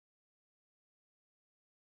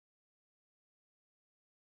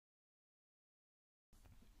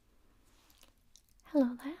Hello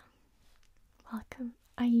there. Welcome.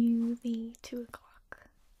 Are you the 2 o'clock?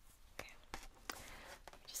 Okay.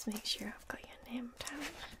 Just make sure I've got your name down.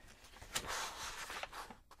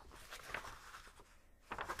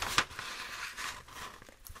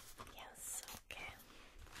 Yes, okay.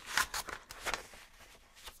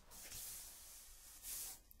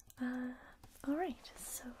 Alright,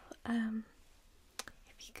 so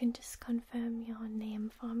if you can just confirm your name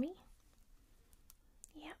for me.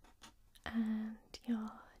 Yep. And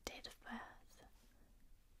your date of birth.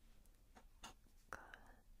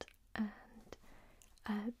 Good.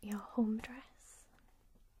 And your home address.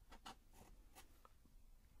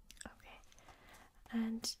 Okay.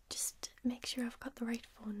 And just make sure I've got the right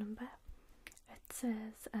phone number. It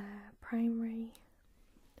says primary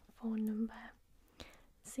phone number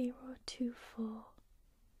 024179231.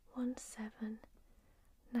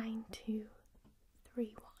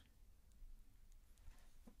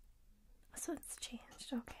 So it's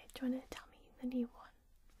changed. Okay, do you want to tell me the new one?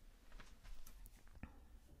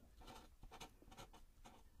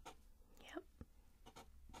 Yep.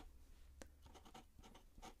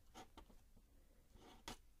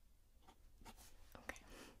 Okay,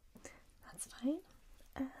 that's fine.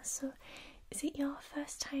 So is it your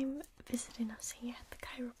first time visiting us here at the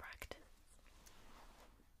chiropractor?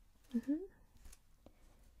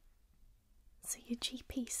 So your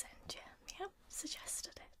GP sent you? Yep,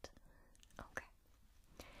 suggested it. Okay.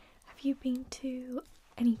 Have you been to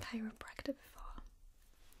any chiropractor before?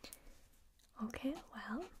 Okay,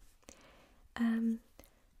 well,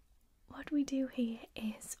 what we do here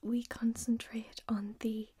is we concentrate on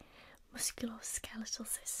the musculoskeletal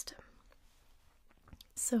system.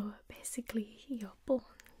 So basically your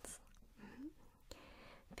bones.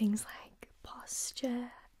 Things like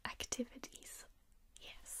posture, activities.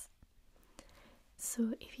 Yes.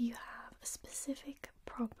 So if you have a specific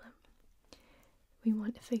problem, we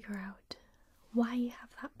want to figure out why you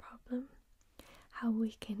have that problem, how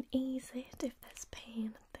we can ease it if there's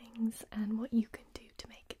pain and things, and what you can do to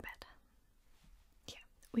make it better. Yeah,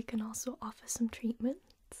 we can also offer some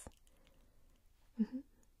treatments.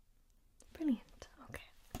 Brilliant.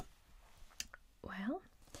 Okay. Well,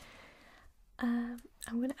 I'm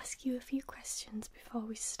going to ask you a few questions before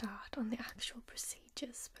we start on the actual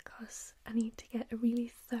procedures because I need to get a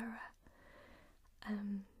really thorough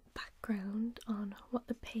background on what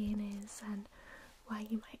the pain is and why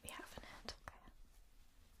you might be having it. Okay.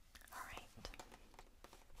 Alright.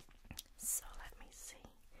 So let me see.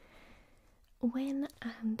 When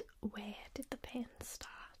and where did the pain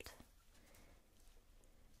start?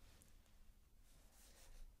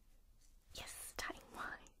 Yes,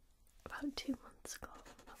 time-wise. About 2 months ago.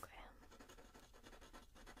 Okay.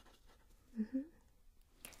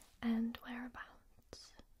 And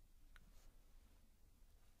whereabouts?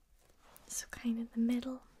 So kind of the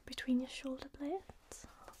middle between your shoulder blades.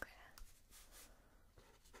 Okay.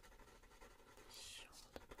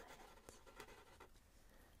 Shoulder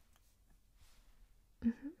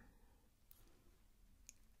blades.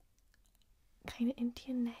 Kind of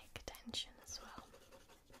into your neck tension as well.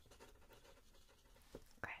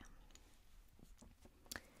 Okay.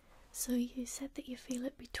 So you said that you feel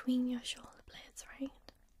it between your shoulder blades, right?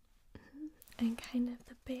 And kind of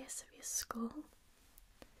the base of your skull.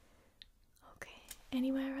 Okay.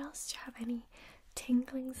 Anywhere else? Do you have any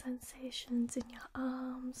tingling sensations in your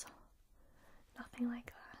arms? Nothing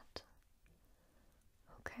like that.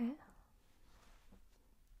 Okay.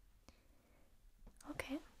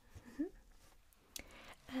 Okay.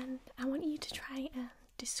 And I want you to try and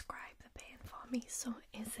describe the pain for me. So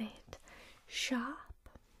is it sharp,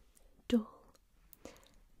 dull,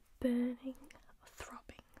 burning, or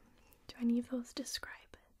throbbing? Do any of those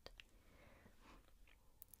describe it?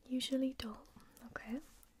 Usually dull. Okay.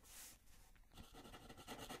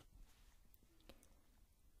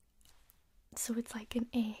 So it's like an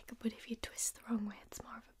ache, but if you twist the wrong way, it's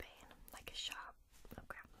more of a pain, like a sharp.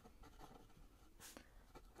 Okay.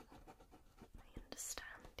 I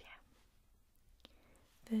understand, yeah.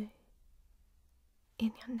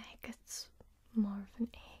 In your neck, it's more of an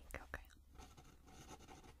ache, okay.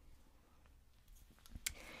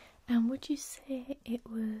 And would you say it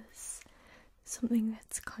was something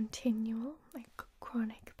that's continual, like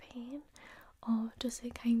chronic pain, or does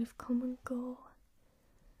it kind of come and go?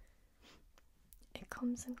 It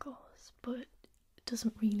comes and goes, but it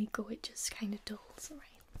doesn't really go, it just kind of dulls,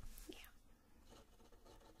 right? Yeah.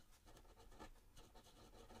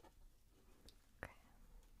 Okay.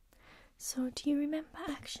 So do you remember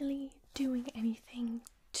actually doing anything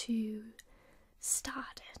to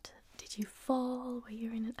start it? Did you fall? Were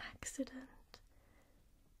you in an accident?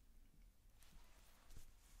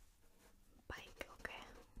 Bike, okay.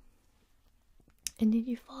 And did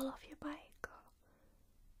you fall off your bike? Or...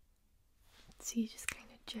 So you just kind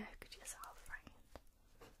of jerked yourself, right?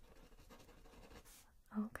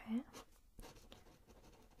 Okay.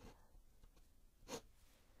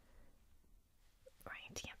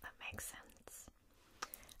 Right, yeah, that makes sense.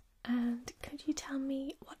 And could you tell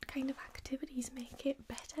me what kind of activities make it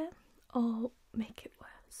better or make it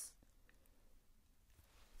worse?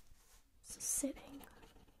 So sitting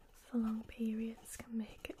for long periods can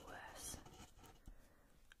make it worse.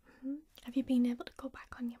 Have you been able to go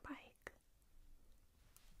back on your bike?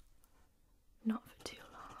 Not for too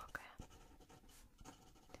long, okay.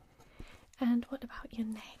 And what about your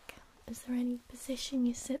neck? Is there any position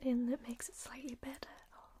you sit in that makes it slightly better?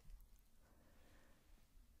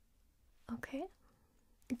 Okay.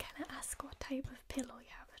 Can I ask what type of pillow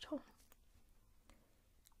you have at home?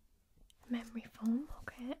 Memory foam,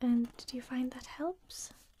 okay. And do you find that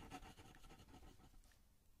helps?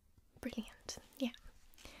 Brilliant, yeah.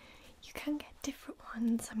 You can get different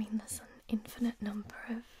ones. I mean, there's an infinite number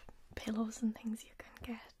of pillows and things you can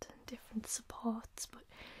get and different supports, but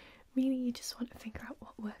really you just want to figure out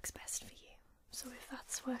what works best for you. So if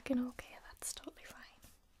that's working okay, that's totally fine.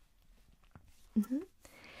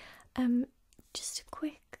 Just a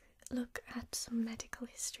quick look at some medical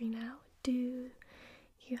history now. Do you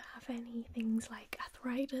have any things like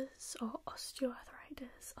arthritis or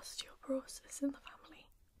osteoarthritis, osteoporosis in the family?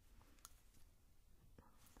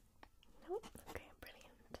 No? Okay,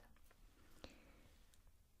 brilliant.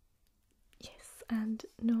 Yes, and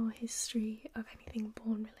no history of anything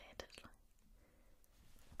bone related.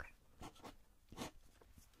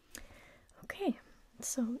 Okay,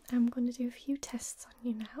 so I'm going to do a few tests on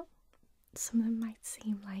you now. Some of them might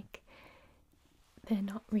seem like they're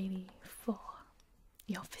not really for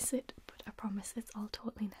your visit, but I promise it's all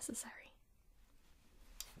totally necessary.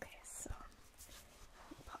 Okay, so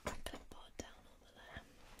I'll pop my clipboard down over there.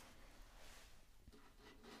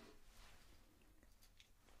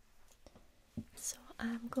 So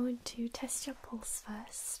I'm going to test your pulse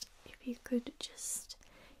first. If you could just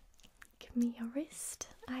give me your wrist,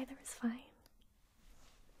 either is fine.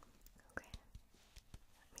 Okay,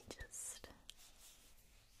 let me just...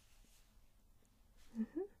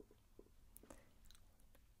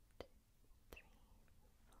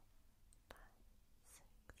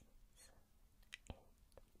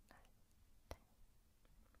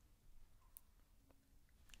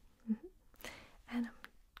 And I'm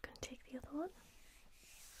going to take the other one.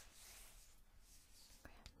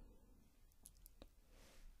 Okay.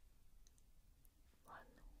 1,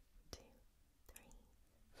 2, 3,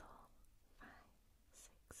 4, 5,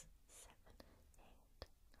 6, 7, 8, 9,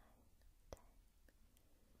 10.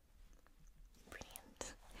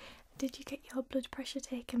 Brilliant. Did you get your blood pressure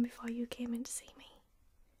taken before you came in to see me?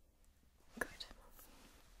 Good.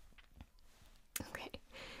 Okay.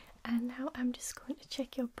 And now I'm just going to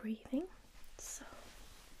check your breathing. So,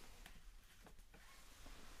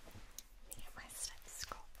 let me get my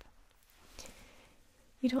stethoscope.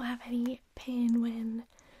 You don't have any pain when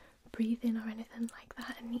breathing or anything like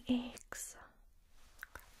that? Any aches?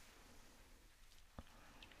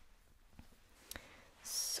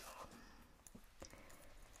 So,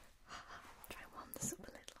 try and warm this up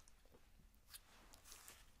a little.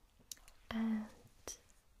 And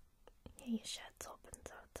yeah, your shirt's open,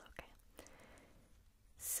 so it's okay.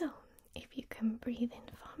 So, if you can breathe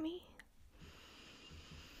in for me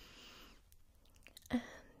and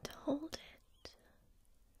hold it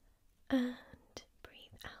and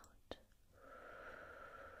breathe out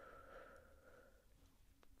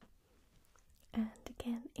and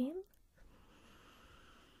again in,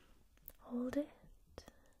 hold it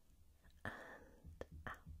and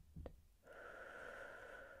out,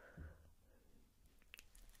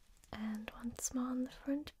 and once more on the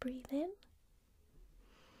front, breathe in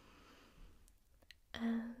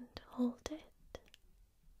and hold it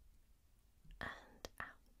and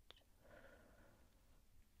out.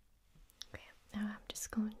 Okay, now I'm just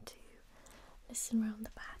going to listen around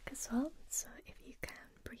the back as well, so if you can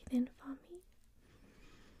breathe in for me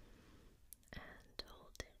and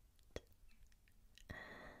hold it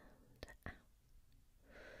and out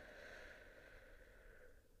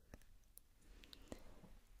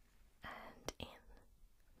and in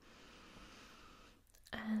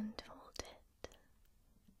and hold it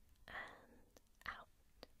and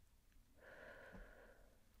out.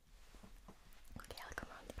 Okay, I'll come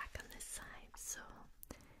around the back on this side. So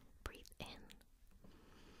breathe in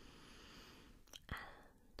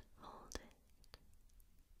and hold it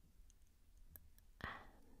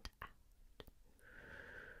and out.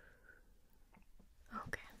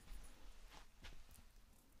 Okay.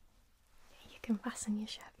 You can fasten your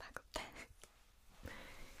shirt back up there.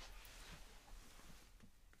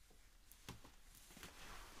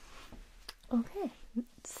 Okay,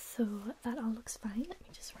 so that all looks fine. Let me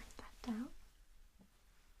just write that down.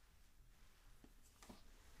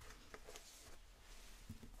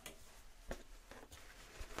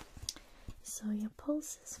 So your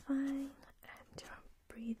pulse is fine and your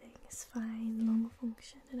breathing is fine, lung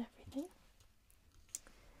function and everything.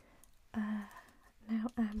 Now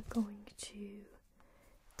I'm going to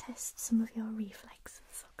test some of your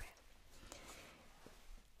reflexes, okay?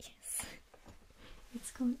 Yes.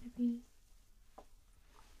 It's going to be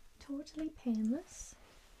totally painless.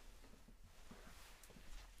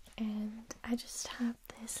 And I just have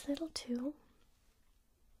this little tool.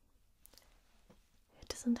 It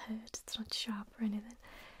doesn't hurt, it's not sharp or anything.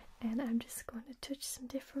 And I'm just going to touch some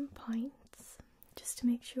different points just to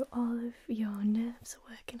make sure all of your nerves are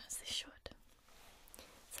working as they should.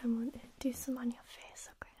 So I'm going to do some on your face,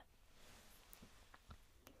 okay?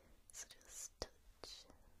 So just touch,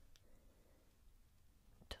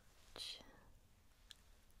 touch,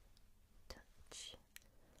 touch, touch,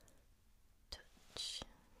 touch,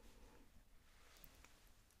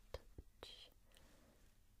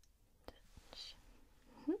 touch.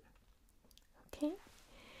 Okay,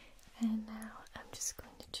 and now I'm just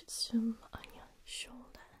going to touch some on your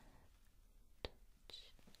shoulder. Touch,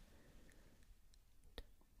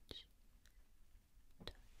 touch,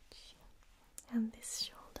 touch, and this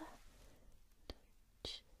shoulder.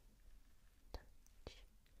 Touch, touch,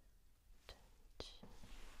 touch.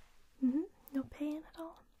 No pain at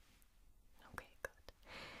all? Okay, good.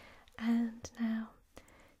 And now,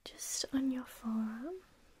 just on your forearm,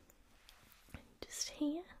 just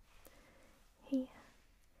here, here,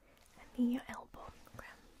 and near your elbow. Okay.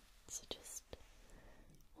 So just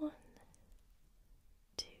 1,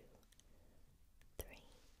 2, 3.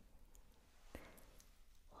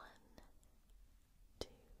 1, 2,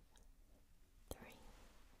 3.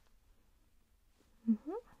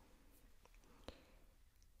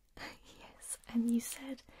 Yes, and you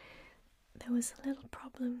said there was a little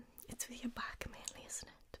problem. It's with your back mainly, isn't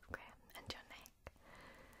it? Okay, and your neck.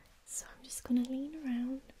 So I'm just going to lean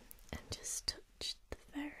around and just touch the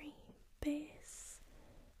very base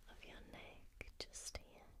of your neck, just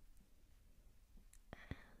here,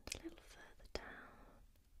 and a little further down.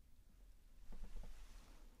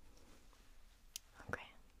 Okay.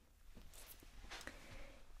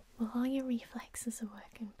 Well, all your reflexes are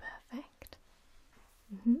working perfect.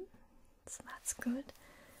 So that's good.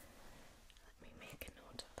 Let me make a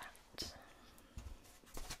note of that.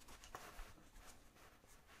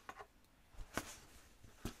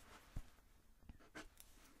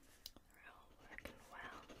 They're all working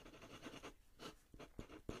well.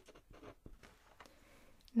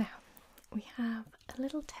 Now, we have a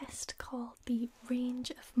little test called the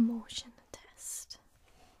range of motion test.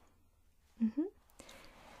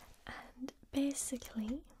 And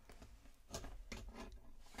basically,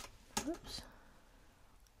 oops,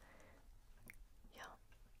 your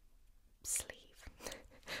sleeve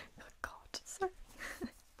got caught, sorry.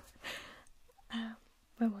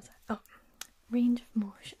 Where was I? Oh, range of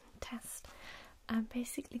motion test. I'm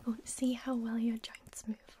basically going to see how well your joints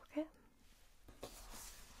move, okay?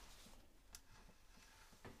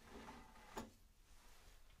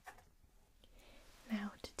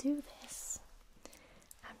 Now, to do this,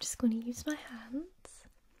 I'm just going to use my hands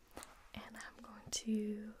and I'm going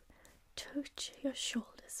to touch your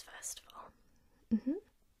shoulders first of all.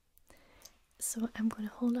 So I'm going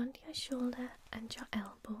to hold on to your shoulder and your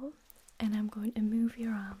elbow and I'm going to move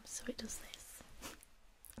your arm so it does this.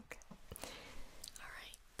 Okay.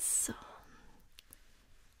 Alright, so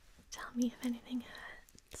tell me if anything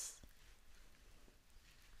hurts.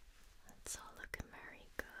 That's all looking very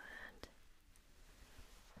good.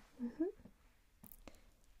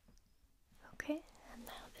 Okay, and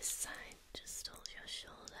now this side, just hold your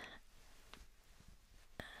shoulder.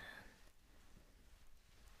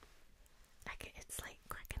 It's like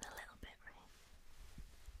cracking a little bit, right?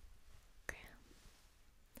 Okay.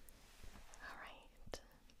 Alright.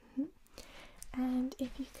 And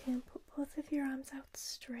if you can put both of your arms out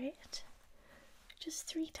straight, just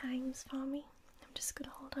 3 times for me. I'm just going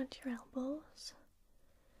to hold onto your elbows.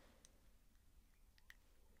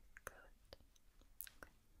 Good.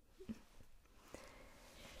 Okay.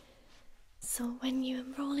 So when you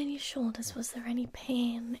were rolling your shoulders, was there any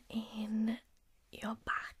pain in your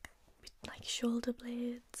back? Like shoulder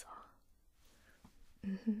blades or...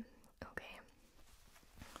 Okay.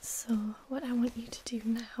 So what I want you to do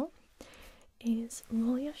now is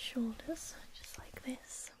roll your shoulders just like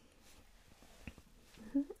this.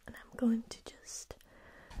 And I'm going to just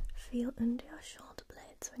feel under your shoulder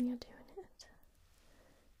blades when you're doing it.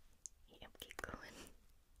 Yep, keep going.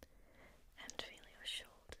 And feel your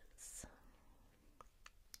shoulders.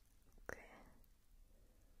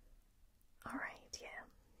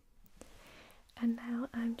 now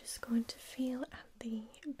I'm just going to feel at the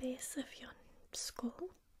base of your skull.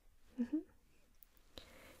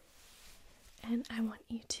 And I want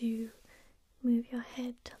you to move your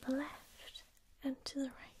head to the left and to the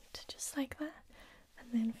right, just like that, and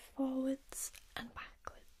then forwards and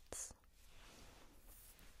backwards.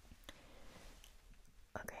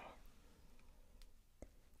 Okay.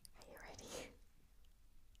 Are you ready?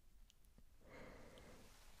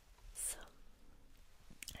 So,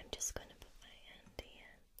 I'm just going to put my hand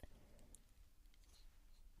here.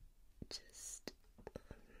 Just move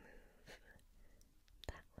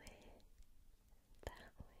that way,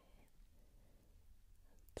 that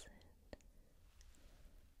way. That's it.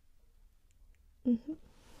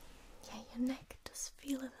 Yeah, your neck does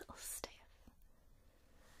feel a little stiff.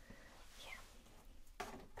 Yeah.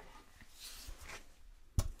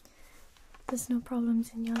 There's no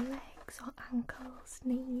problems in your legs or ankles,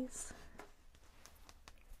 knees.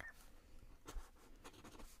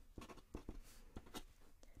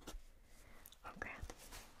 Okay.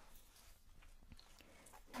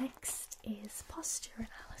 Next is posture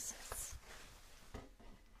analysis.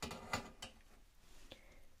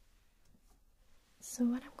 So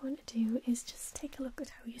what I'm going to do is just take a look at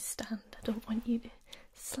how you stand. I don't want you to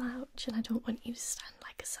slouch and I don't want you to stand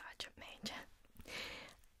like a sergeant major.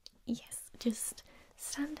 Yes, just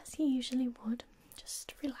stand as you usually would.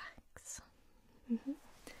 Just relax.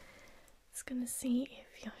 Just going to see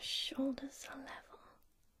if your shoulders are level.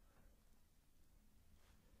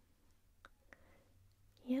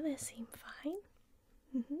 Yeah, they seem fine.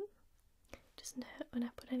 Doesn't hurt when I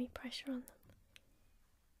put any pressure on them.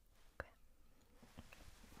 Okay.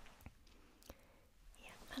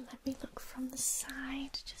 Yeah, and let me look from the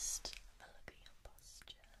side. Just have a look at your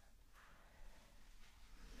posture.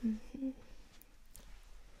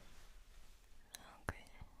 Okay.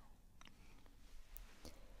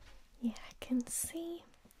 Yeah, I can see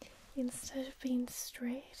instead of being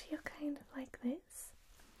straight, you're kind of like this.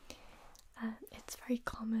 It's very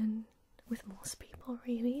common with most people,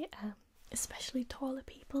 really, especially taller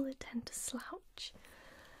people that tend to slouch.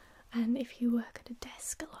 And if you work at a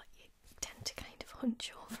desk a lot, you tend to kind of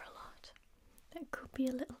hunch over a lot. That could be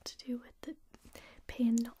a little to do with the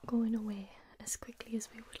pain not going away as quickly as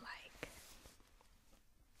we would like.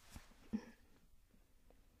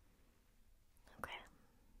 Okay.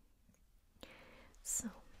 So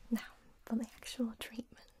now for the actual treatment.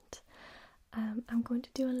 I'm going to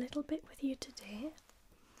do a little bit with you today.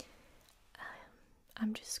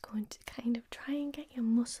 I'm just going to kind of try and get your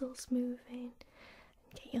muscles moving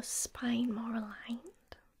and get your spine more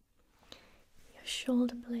aligned. Your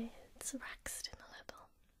shoulder blades relaxed in a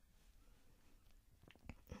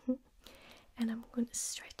little. And I'm going to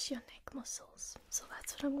stretch your neck muscles. So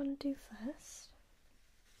that's what I'm going to do first.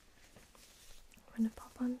 I'm going to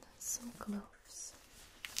pop on some gloves.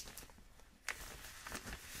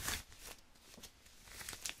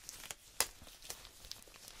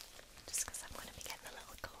 Just because I'm going to be getting a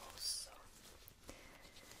little close.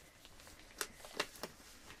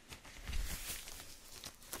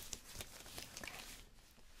 Okay.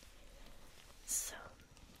 So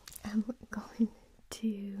I'm going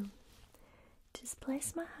to just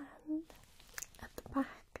place my hand at the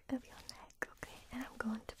back of your neck, okay? And I'm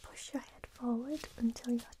going to push your head forward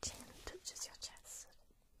until your chin touches your chest.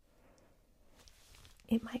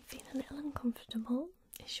 It might feel a little uncomfortable.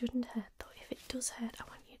 It shouldn't hurt though. If it does hurt, I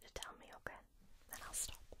want you to tell me, okay? Then I'll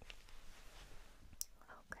stop.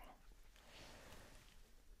 Okay.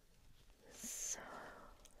 So,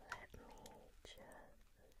 let me just...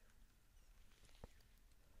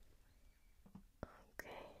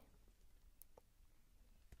 Okay.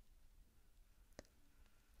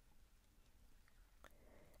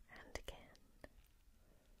 And again.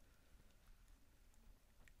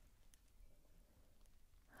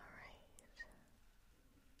 Alright.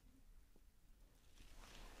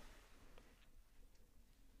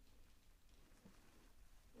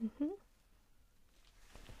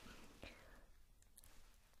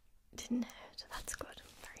 Didn't hurt. That's good.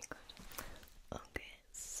 Very good. Okay,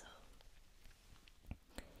 so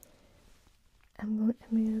I'm going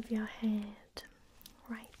to move your head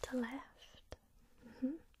right to left.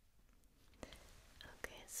 Okay,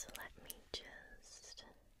 so let me just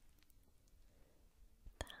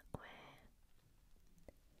that way,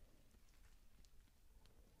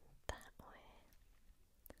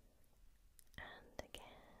 and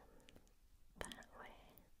again that way,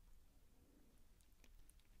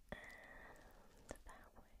 and that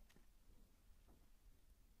way.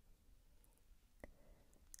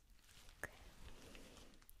 Okay.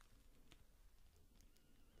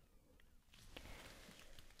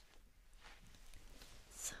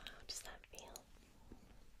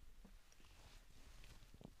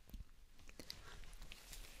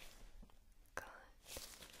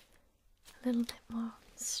 a little bit more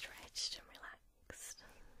stretched and relaxed.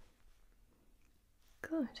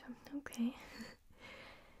 Good, okay.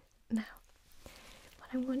 Now, what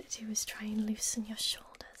I'm going to do is try and loosen your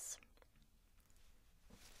shoulders.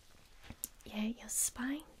 Yeah, your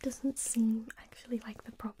spine doesn't seem actually like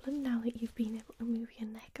the problem now that you've been able to move your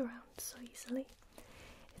neck around so easily.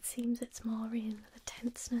 It seems it's more in the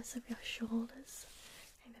tenseness of your shoulders,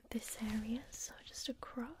 kind of this area, so just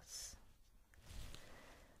across.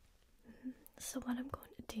 So what I'm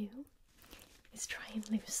going to do is try and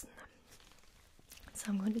loosen them. So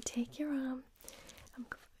I'm going to take your arm, I'm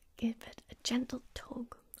going to give it a gentle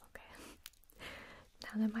tug, okay? Now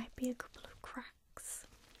there might be a couple of cracks,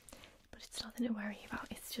 but it's nothing to worry about,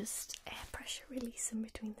 it's just air pressure releasing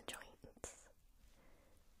between the joints.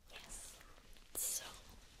 Yes, so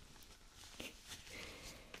I'm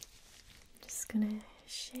just going to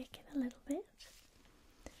shake it a little bit,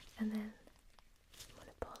 and then I'm going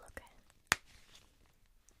to pull, okay?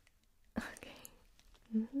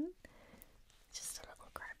 Just a little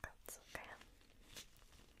crack, that's okay.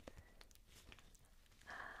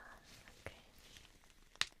 Okay.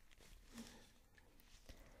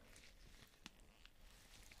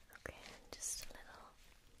 Okay, just a little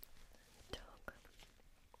tug.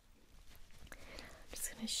 I'm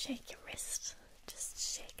just going to shake your wrist, just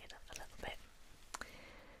shake it up a little bit.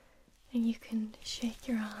 And you can shake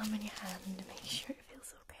your arm and your hand to make sure it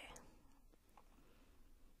feels okay.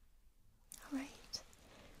 Alright,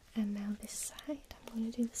 and now this side, I'm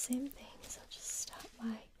going to do the same thing, so I'll just start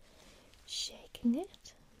by shaking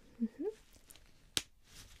it.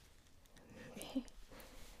 Okay,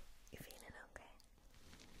 you feeling okay?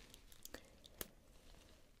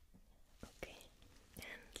 Okay,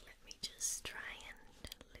 and let me just try and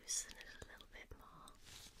loosen it a little bit more.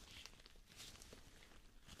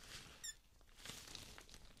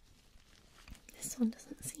 This one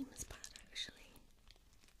doesn't seem as bad actually.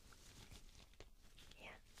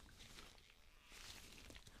 Yeah.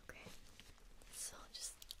 Okay, so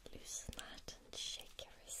just loosen that and shake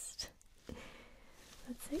your wrist.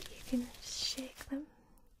 That's it, you can shake them.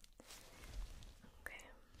 Okay.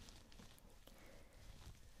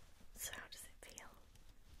 So how does it feel?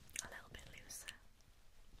 A little bit looser.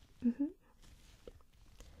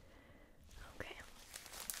 Okay.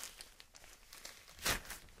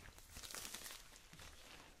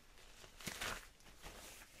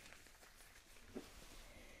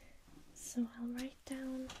 So I'll write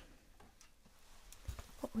down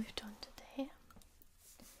what we've done today.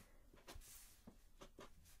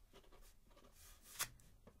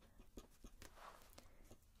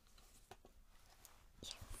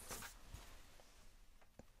 Yes.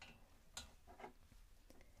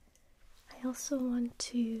 I also want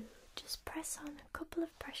to just press on a couple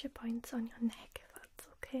of pressure points on your neck, if that's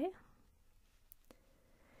okay.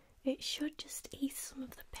 It should just ease some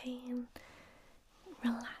of the pain,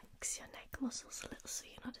 relax your neck muscles a little so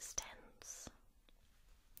you're not as tense.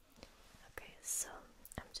 Okay, so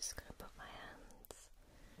I'm just going to put my hands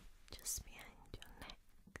just behind your neck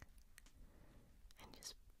and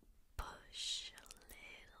just push a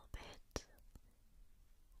little bit.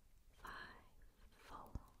 5, 4,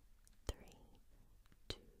 3,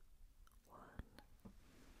 2, 1.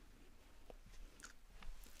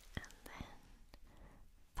 And then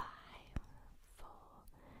 5, 4,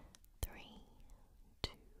 3,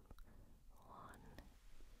 2, 1.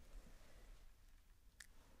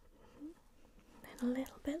 Then a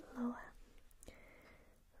little bit lower.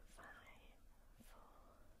 5, 4,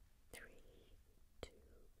 3, 2,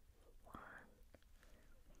 1.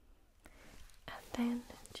 And then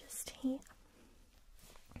just here.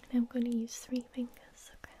 And I'm going to use 3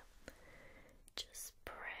 fingers, okay? Just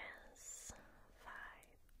press. 5,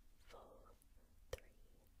 4, 3,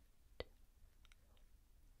 2.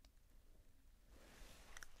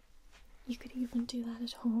 You could even do that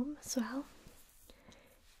at home as well.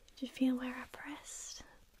 Did you feel where I pressed?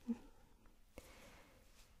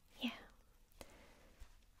 Yeah.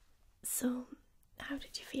 So, how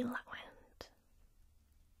did you feel that went?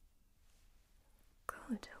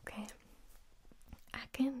 Good, okay. I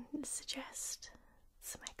can suggest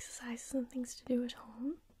some exercises and things to do at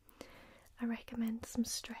home. I recommend some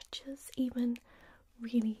stretches, even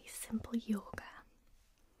really simple yoga.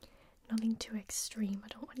 Nothing too extreme, I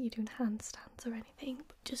don't want you doing handstands or anything,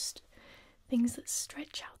 but just things that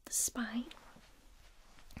stretch out the spine.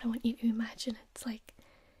 I want you to imagine it's like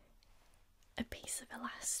a piece of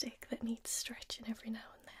elastic that needs stretching every now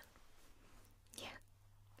and then. Yeah.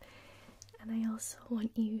 And I also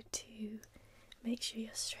want you to make sure you're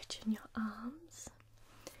stretching your arms,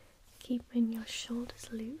 keeping your shoulders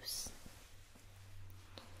loose,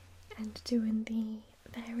 and doing the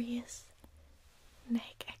various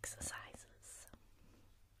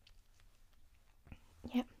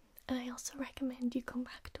also recommend you come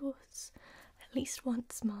back to us at least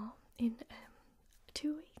once more in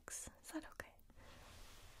 2 weeks. Is that okay?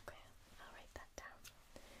 Okay, I'll write that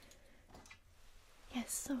down.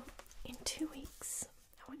 Yes, so in 2 weeks,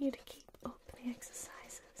 I want you to keep up the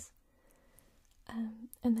exercises.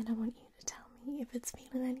 And then I want you to tell me if it's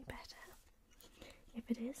feeling any better.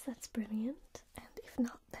 If it is, that's brilliant. And if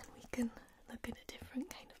not, then we can look at a different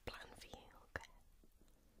kind of plan for you, okay?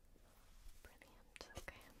 Brilliant,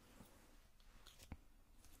 okay.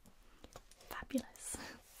 Fabulous.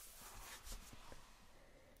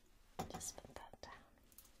 Just put that down.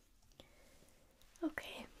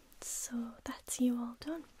 Okay, so that's you all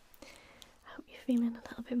done. I hope you're feeling a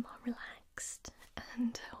little bit more relaxed,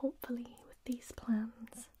 and hopefully with these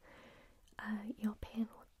plans, your pain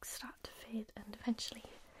will start to fade and eventually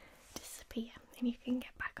disappear, and you can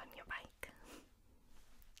get back on your bike.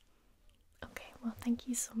 Okay, well, thank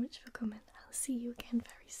you so much for coming. I'll see you again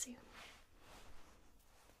very soon.